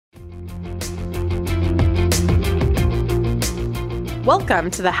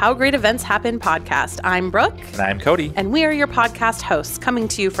Welcome to the How Great Events Happen podcast. I'm Brooke. And I'm Cody. And we are your podcast hosts, coming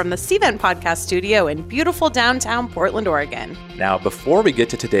to you from the Cvent podcast studio in beautiful downtown Portland, Oregon. Now, before we get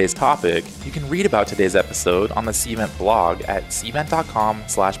to today's topic, you can read about today's episode on the Cvent blog at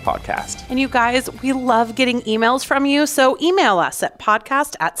cvent.com/podcast. And you guys, we love getting emails from you, so email us at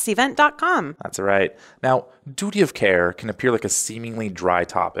podcast@cvent.com. That's right. Now, duty of care can appear like a seemingly dry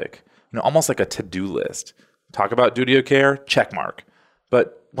topic, almost like a to-do list. Talk about duty of care, check mark.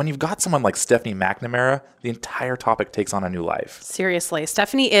 But when you've got someone like Stephanie McNamara, the entire topic takes on a new life. Seriously,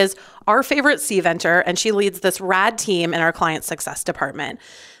 Stephanie is our favorite Cventer, and she leads this rad team in our client success department.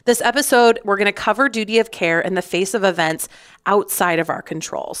 This episode, we're going to cover duty of care in the face of events outside of our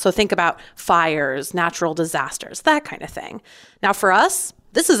control. So think about fires, natural disasters, that kind of thing. Now for us,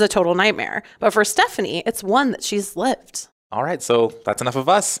 this is a total nightmare. But for Stephanie, it's one that she's lived. All right, so that's enough of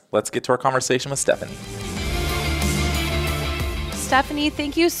us. Let's get to our conversation with Stephanie. Stephanie,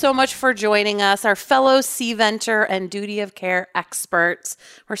 thank you so much for joining us, our fellow Cventer and duty of care experts.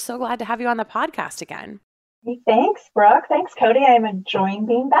 We're so glad to have you on the podcast again. Hey, thanks, Brooke. Thanks, Cody. I'm enjoying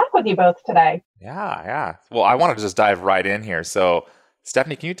being back with you both today. Yeah. Well, I want to just dive right in here. So,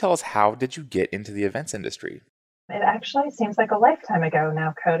 Stephanie, can you tell us how did you get into the events industry? It actually seems like a lifetime ago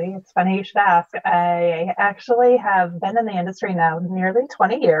now, Cody. It's funny you should ask. I actually have been in the industry now nearly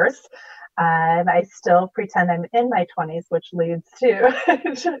 20 years. I still pretend I'm in my 20s, which leads to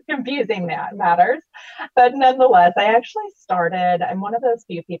confusing matters. But nonetheless, I actually I'm one of those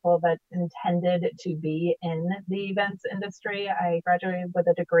few people that intended to be in the events industry. I graduated with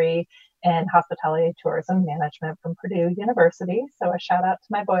a degree in hospitality tourism management from Purdue University. So a shout out to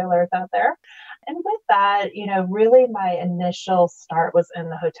my boilers out there. And with that, really my initial start was in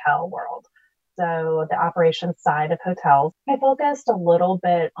the hotel world. So the operations side of hotels, I focused a little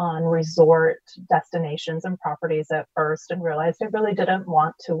bit on resort destinations and properties at first and realized I really didn't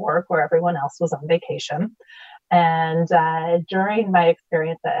want to work where everyone else was on vacation. And during my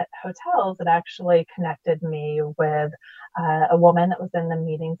experience at hotels, it actually connected me with a woman that was in the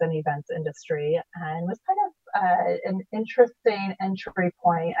meetings and events industry and was kind of an interesting entry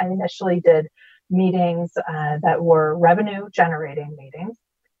point. I initially did meetings that were revenue generating meetings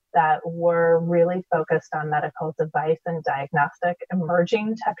that were really focused on medical device and diagnostic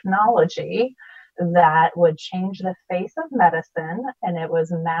emerging technology that would change the face of medicine. And it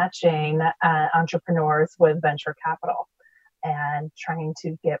was matching entrepreneurs with venture capital and trying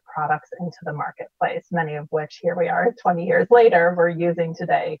to get products into the marketplace, many of which here we are 20 years later, we're using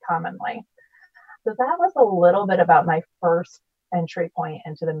today commonly. So that was a little bit about my first entry point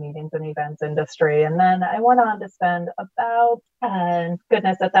into the meetings and events industry. And then I went on to spend about, at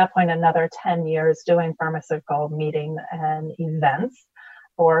that point, another 10 years doing pharmaceutical meeting and events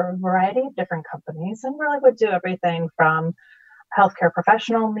for a variety of different companies, and really would do everything from healthcare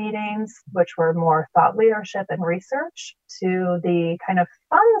professional meetings, which were more thought leadership and research, to the kind of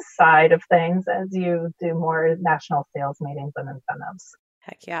fun side of things as you do more national sales meetings and incentives.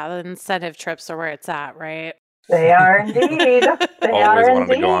 Heck yeah, the incentive trips are where it's at, right? They are indeed. Always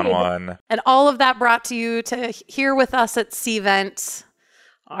wanted to go on one. And all of that brought to you to here with us at Cvent,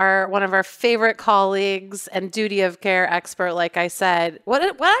 one of our favorite colleagues and duty of care expert, like I said.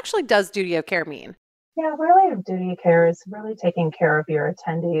 What actually does duty of care mean? Yeah, really, duty of care is really taking care of your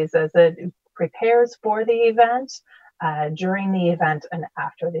attendees as it prepares for the event, during the event, and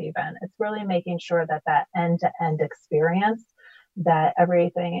after the event. It's really making sure that end-to-end experience, that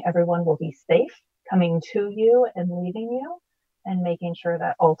everyone will be safe coming to you and leaving you, and making sure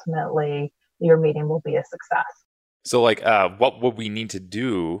that ultimately your meeting will be a success. So what would we need to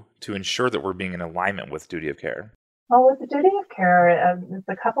do to ensure that we're being in alignment with duty of care? Well, with the duty of care, there's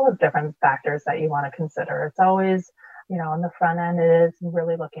a couple of different factors that you want to consider. It's always, on the front end, it is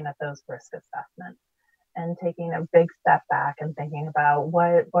really looking at those risk assessments and taking a big step back and thinking about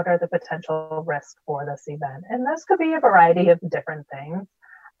what are the potential risks for this event. And this could be a variety of different things.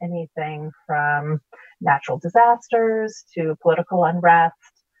 Anything from natural disasters to political unrest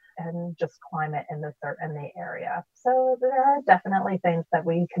and just climate in the area. So there are definitely things that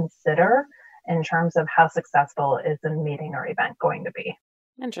we consider in terms of how successful is a meeting or event going to be.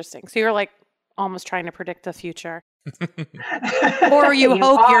 Interesting. So you're almost trying to predict the future. Or you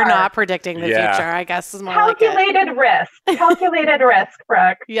hope you're not predicting the future, I guess is more calculated risk. Calculated risk,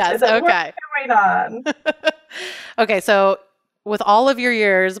 Brooke. Yes, okay. What's going on? Okay, so with all of your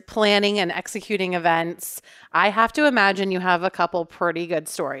years planning and executing events, I have to imagine you have a couple pretty good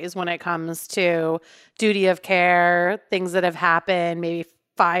stories when it comes to duty of care, things that have happened, maybe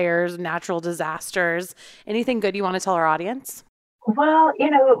fires, natural disasters. Anything good you want to tell our audience? Well,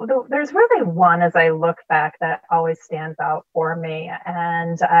 there's really one as I look back that always stands out for me.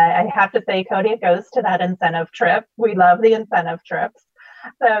 And I have to say, Cody, it goes to that incentive trip. We love the incentive trips.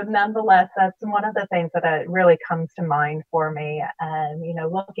 So nonetheless, that's one of the things that really comes to mind for me. And,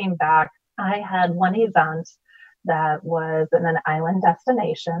 looking back, I had one event that was in an island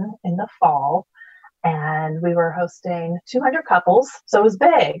destination in the fall, and we were hosting 200 couples. So it was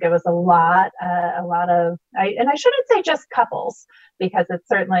big. It was and I shouldn't say just couples, because it's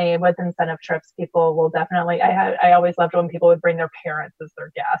certainly with incentive trips, people will definitely, I always loved when people would bring their parents as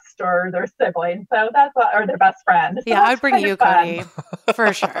their guest or their sibling. So or their best friend. So yeah, I'd bring you, Cody,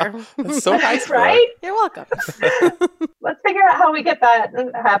 for sure. That's so nice, right? You're welcome. Let's figure out how we get that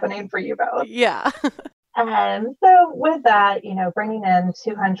happening for you both. Yeah. So with that, bringing in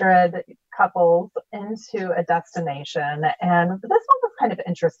 200 couples into a destination. And this one was kind of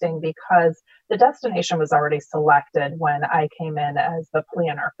interesting because the destination was already selected when I came in as the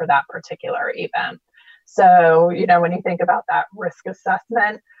planner for that particular event. So, when you think about that risk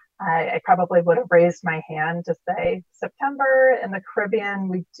assessment, I probably would have raised my hand to say September in the Caribbean,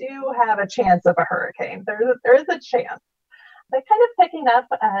 we do have a chance of a hurricane. There is a chance. But kind of picking up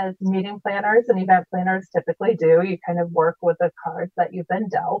as meeting planners and event planners typically do, you kind of work with the cards that you've been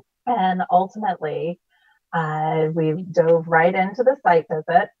dealt. And ultimately, we dove right into the site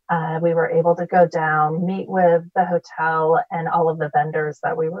visit. We were able to go down, meet with the hotel and all of the vendors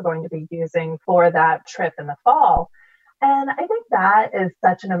that we were going to be using for that trip in the fall. And I think that is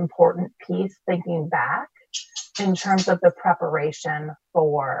such an important piece thinking back in terms of the preparation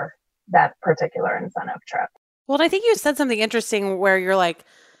for that particular incentive trip. Well, I think you said something interesting where you're like,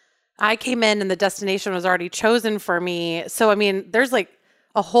 I came in and the destination was already chosen for me. So, I mean, there's like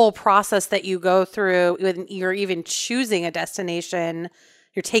a whole process that you go through when you're even choosing a destination.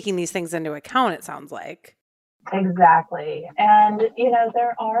 You're taking these things into account, it sounds like. Exactly. And,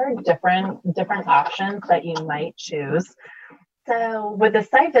 there are different options that you might choose. So with the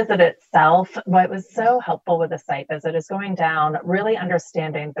site visit itself, what was so helpful with the site visit is going down, really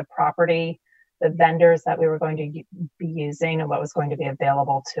understanding the property, the vendors that we were going to be using and what was going to be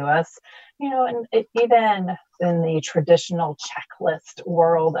available to us, and even in the traditional checklist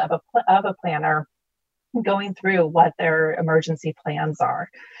world of a planner, going through what their emergency plans are.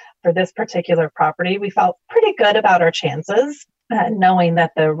 For this particular property, we felt pretty good about our chances, knowing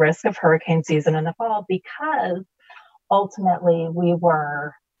that the risk of hurricane season in the fall, because ultimately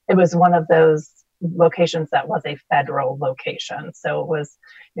it was one of those locations that was a federal location. So it was,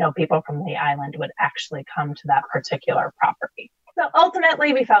 people from the island would actually come to that particular property. So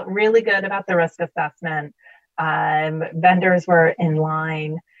ultimately, we felt really good about the risk assessment. Vendors were in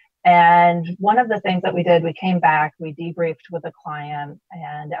line. And one of the things that we did, we came back, we debriefed with the client,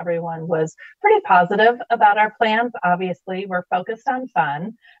 and everyone was pretty positive about our plans. Obviously, we're focused on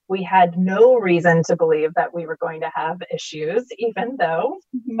fun. We had no reason to believe that we were going to have issues, even though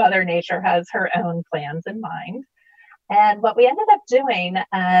Mother Nature has her own plans in mind. And what we ended up doing,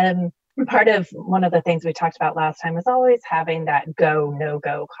 part of one of the things we talked about last time is always having that go,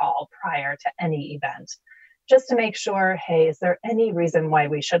 no-go call prior to any event, just to make sure, hey, is there any reason why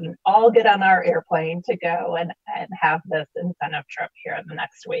we shouldn't all get on our airplane to go and have this incentive trip here in the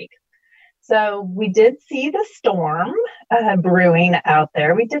next week? So we did see the storm brewing out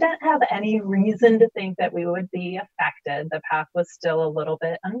there. We didn't have any reason to think that we would be affected. The path was still a little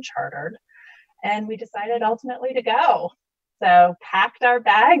bit uncharted. And we decided ultimately to go. So packed our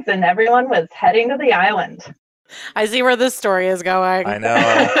bags and everyone was heading to the island. I see where this story is going. I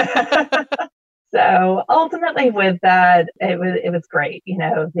know. So ultimately with that, it was great.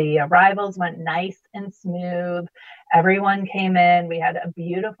 The arrivals went nice and smooth. Everyone came in. We had a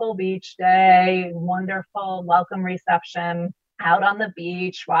beautiful beach day, wonderful welcome reception out on the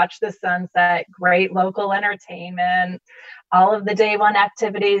beach, watch the sunset, great local entertainment. All of the day one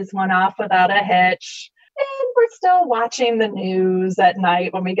activities went off without a hitch. And we're still watching the news at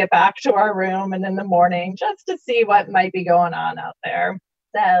night when we get back to our room and in the morning just to see what might be going on out there.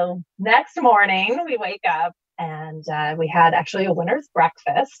 So next morning we wake up and we had actually a winter's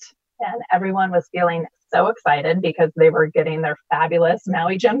breakfast, and everyone was feeling so excited because they were getting their fabulous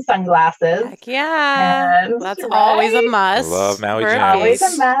Maui Jim sunglasses. Heck yeah. And, that's always a must. Love Maui Jim. Always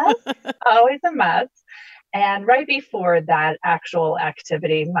a must. Always a must. And right before that actual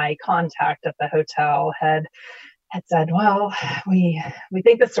activity, my contact at the hotel had said, well, we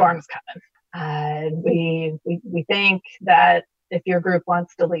think the storm's coming. We think that if your group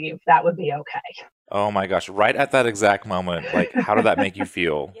wants to leave, that would be okay. Oh my gosh. Right at that exact moment, like, how did that make you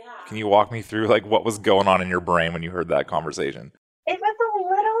feel? Yeah. Can you walk me through, like, what was going on in your brain when you heard that conversation? It was a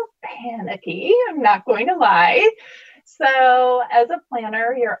little panicky, I'm not going to lie. So, as a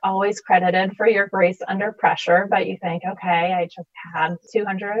planner, you're always credited for your grace under pressure, but you think, okay, I just had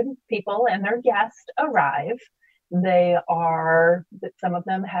 200 people and their guest arrive. Some of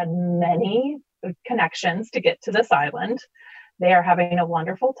them had many connections to get to this island. They are having a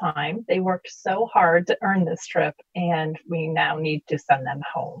wonderful time. They worked so hard to earn this trip, and we now need to send them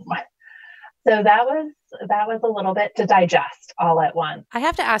home. So that was a little bit to digest all at once. I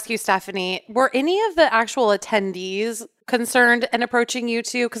have to ask you, Stephanie, were any of the actual attendees concerned and approaching you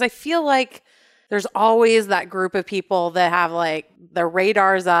too? Because I feel like there's always that group of people that have like their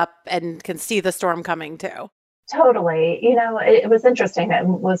radars up and can see the storm coming too. Totally. It was interesting. It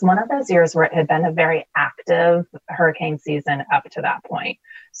was one of those years where it had been a very active hurricane season up to that point.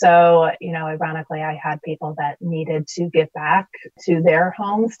 So, ironically, I had people that needed to get back to their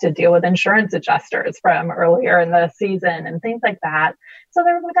homes to deal with insurance adjusters from earlier in the season and things like that. So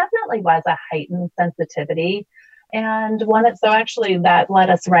there definitely was a heightened sensitivity. And actually that led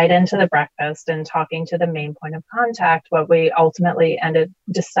us right into the breakfast and talking to the main point of contact. What we ultimately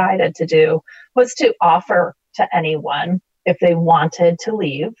decided to do was to offer to anyone, if they wanted to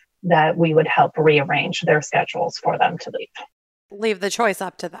leave, that we would help rearrange their schedules for them to leave. Leave the choice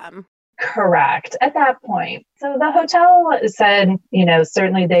up to them. Correct. At that point. So the hotel said,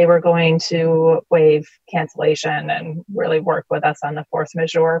 certainly they were going to waive cancellation and really work with us on the force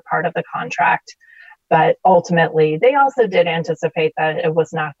majeure part of the contract. But ultimately, they also did anticipate that it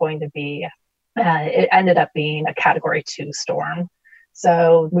was not going to be, it ended up being a Category 2 storm.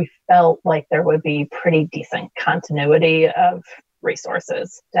 So we felt like there would be pretty decent continuity of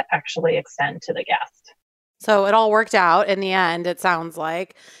resources to actually extend to the guest. So it all worked out in the end, it sounds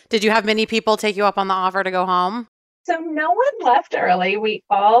like. Did you have many people take you up on the offer to go home? So no one left early. We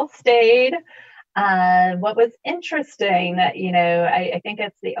all stayed. What was interesting, I think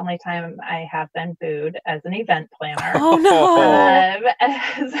it's the only time I have been booed as an event planner. Oh, no.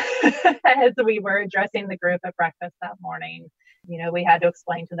 As we were addressing the group at breakfast that morning, we had to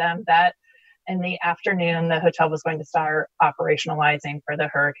explain to them that in the afternoon, the hotel was going to start operationalizing for the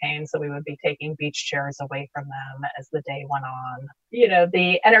hurricane. So we would be taking beach chairs away from them as the day went on.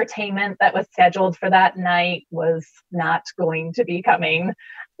 The entertainment that was scheduled for that night was not going to be coming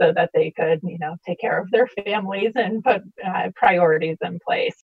so that they could, take care of their families and put priorities in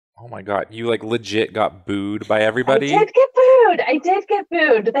place. Oh my God. You legit got booed by everybody? I did get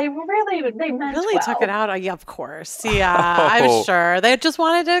booed. They meant really well. took it out. Yeah, of course. Yeah, I'm sure. They just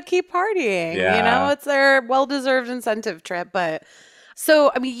wanted to keep partying. Yeah. It's their well-deserved incentive trip. But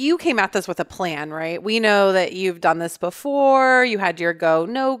so, you came at this with a plan, right? We know that you've done this before. You had your go,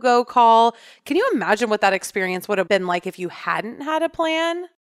 no-go call. Can you imagine what that experience would have been like if you hadn't had a plan?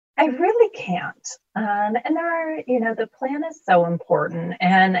 I really can't. And the plan is so important.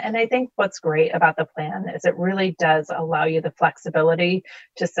 And I think what's great about the plan is it really does allow you the flexibility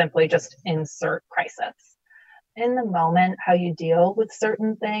to simply just insert crisis. In the moment, how you deal with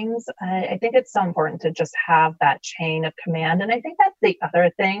certain things, I think it's so important to just have that chain of command. And I think that's the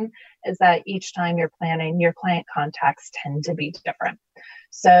other thing is that each time you're planning, your client contacts tend to be different.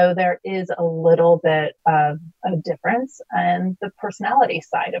 So there is a little bit of a difference in the personality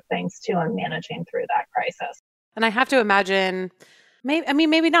side of things too, and managing through that crisis. And I have to imagine,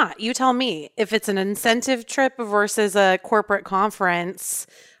 maybe not. You tell me. If it's an incentive trip versus a corporate conference,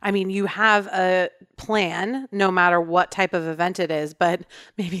 you have a plan no matter what type of event it is, but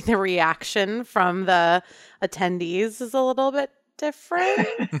maybe the reaction from the attendees is a little bit different.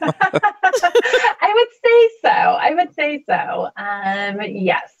 I would say so.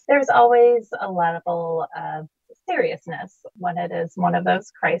 Yes, there's always a level of seriousness when it is one of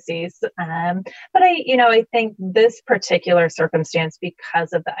those crises. But I think this particular circumstance,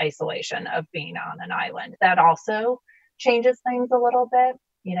 because of the isolation of being on an island, that also changes things a little bit.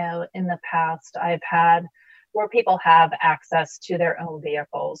 In the past, I've had where people have access to their own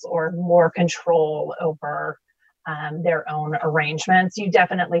vehicles or more control over their own arrangements. You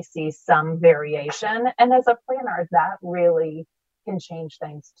definitely see some variation. And as a planner, that really can change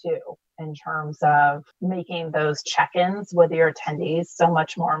things too, in terms of making those check-ins with your attendees so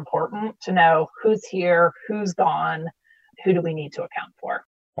much more important to know who's here, who's gone, who do we need to account for.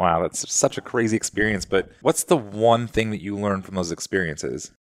 Wow, that's such a crazy experience. But what's the one thing that you learned from those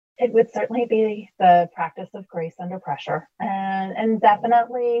experiences? It would certainly be the practice of grace under pressure, and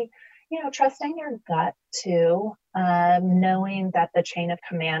definitely trusting your gut too, knowing that the chain of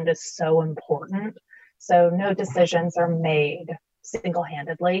command is so important. So no decisions are made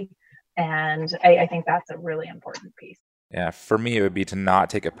single-handedly. And I think that's a really important piece. Yeah, for me, it would be to not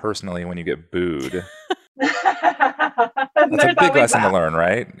take it personally when you get booed. That's a big lesson to learn,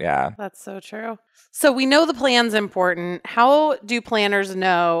 right? Yeah. That's so true. So we know the plan's important. How do planners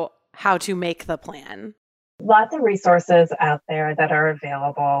know how to make the plan? Lots of resources out there that are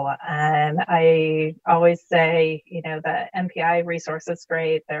available. And I always say, the MPI resource is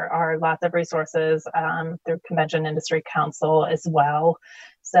great. There are lots of resources through Convention Industry Council as well.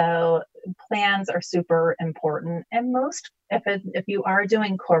 So plans are super important. And if you are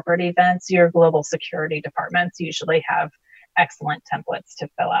doing corporate events, your global security departments usually have excellent templates to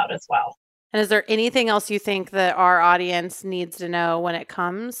fill out as well. And is there anything else you think that our audience needs to know when it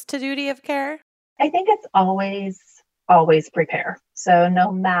comes to duty of care? I think it's always prepare. So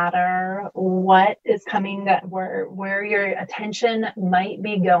no matter what is coming, where your attention might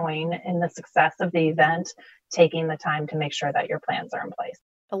be going in the success of the event, taking the time to make sure that your plans are in place.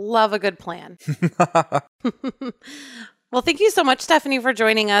 I love a good plan. Well, thank you so much, Stephanie, for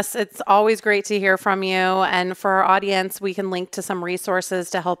joining us. It's always great to hear from you. And for our audience, we can link to some resources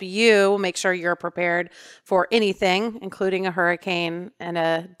to help you make sure you're prepared for anything, including a hurricane and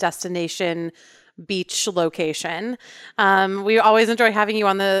a destination beach location. We always enjoy having you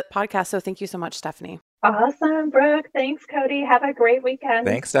on the podcast. So thank you so much, Stephanie. Awesome, Brooke. Thanks, Cody. Have a great weekend.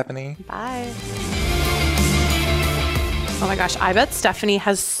 Thanks, Stephanie. Bye. Oh my gosh, I bet Stephanie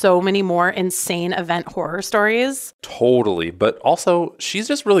has so many more insane event horror stories. Totally. But also, she's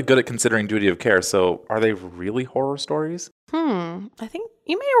just really good at considering duty of care. So are they really horror stories? I think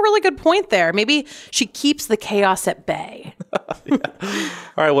you made a really good point there. Maybe she keeps the chaos at bay. Yeah.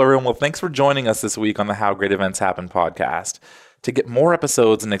 All right, well, everyone. Well, thanks for joining us this week on the How Great Events Happen podcast. To get more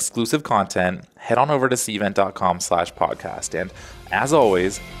episodes and exclusive content, head on over to cvent.com/podcast. And as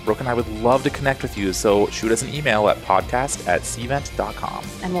always, Brooke and I would love to connect with you, so shoot us an email at podcast@cvent.com.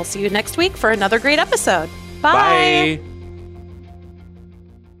 And we'll see you next week for another great episode. Bye. Bye.